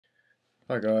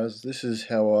Hi guys, this is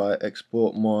how I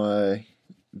export my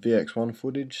VX1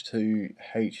 footage to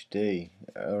HD.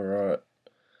 Alright,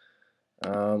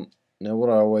 now what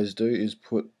I always do is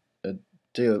put a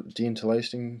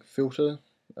deinterlacing filter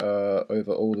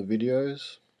over all the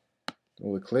videos,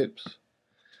 all the clips.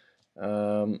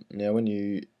 Now when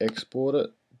you export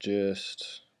it,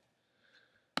 just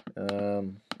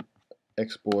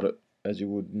export it as you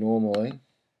would normally.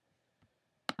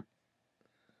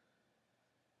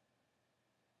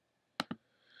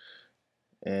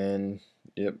 And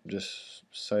yep, just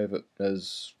save it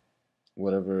as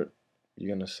whatever you're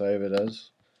going to save it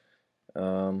as.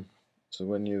 So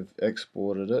when you've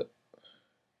exported it,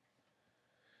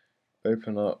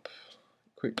 open up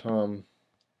QuickTime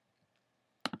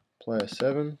Player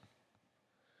 7.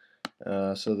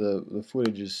 So the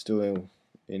footage is still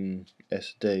in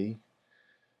SD.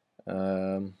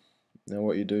 Now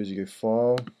what you do is you go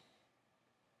File,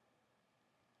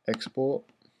 Export,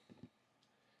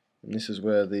 and this is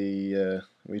where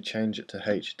we change it to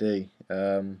HD.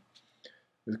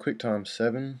 With QuickTime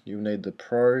 7, you'll need the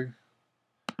Pro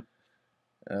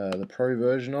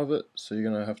version of it. So you're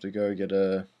gonna have to go get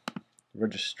a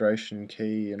registration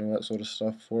key and all that sort of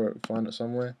stuff for it. Find it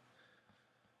somewhere.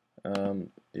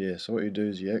 Yeah. So what you do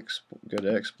is you go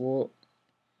to Export,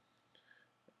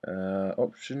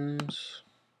 Options.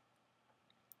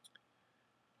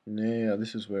 Now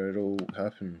this is where it all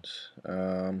happens.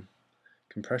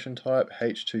 Compression type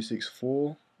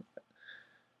H.264.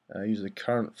 Use the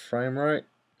current frame rate.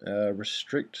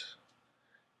 Restrict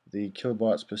the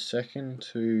kilobytes per second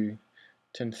to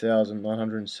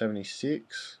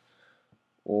 10,976,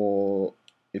 or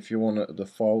if you want the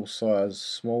file size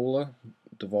smaller,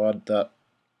 divide that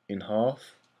in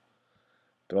half,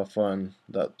 but I find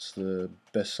that's the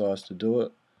best size to do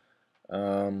it.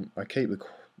 I keep the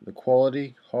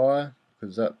quality high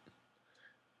because that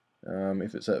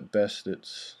if it's at best,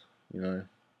 it's, you know,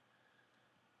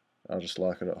 I just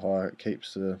like it at high. It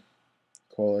keeps the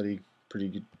quality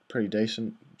pretty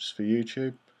decent just for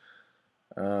YouTube.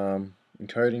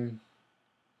 Encoding,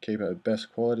 keep it at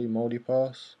best quality,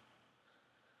 multipass.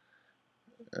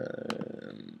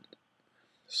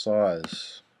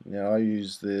 Size. Now I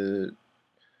use the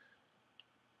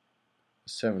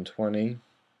 720.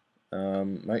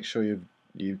 Make sure you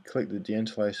click the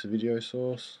deinterlace video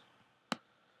source,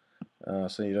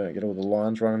 so you don't get all the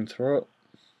lines running through it.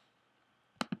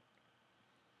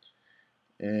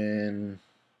 And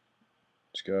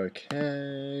just go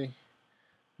OK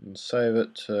and save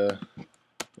it to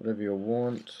whatever you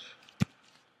want,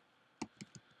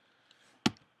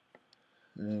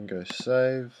 and go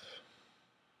save.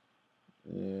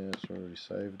 Yeah, it's already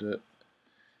saved it.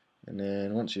 And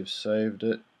then once you've saved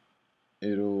it,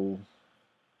 it'll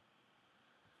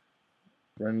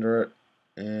render it,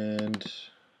 and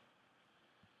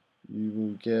you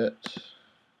will get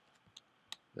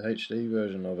the HD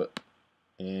version of it.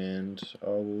 And I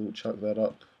will chuck that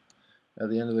up at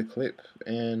the end of the clip,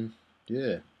 and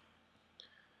yeah,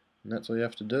 and that's all you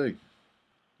have to do.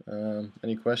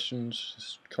 Any questions,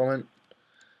 just comment.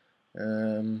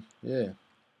 Yeah,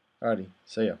 alrighty,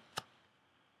 see ya.